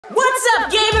What's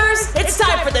up, gamers? It's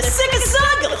time for the sickest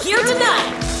song you'll hear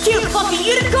tonight. Cute Fluffy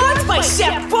Unicorns by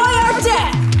Chef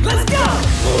Boyardee. Let's go!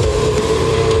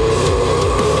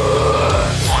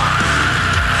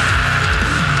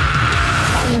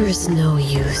 There is no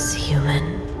use,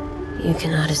 human. You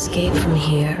cannot escape from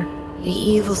here. The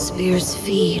evil spirits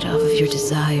feed off of your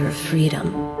desire of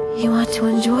freedom. You ought to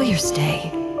enjoy your stay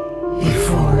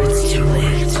before it's too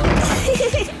late.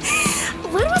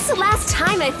 When was the last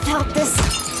time I felt this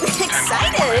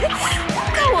excited?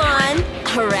 Go on,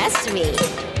 arrest me.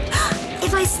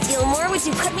 If I steal more, would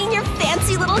you put me in your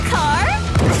fancy little car?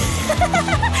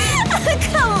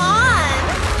 Come on!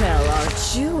 Well,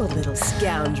 aren't you a little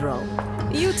scoundrel?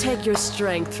 You take your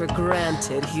strength for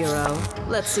granted, hero.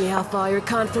 Let's see how far your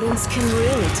confidence can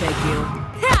really take you.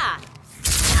 Ha!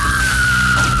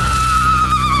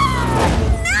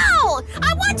 No!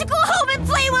 I want to go home and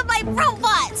play with my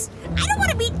robots! I don't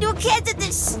want to meet new kids at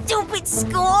this stupid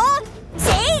school!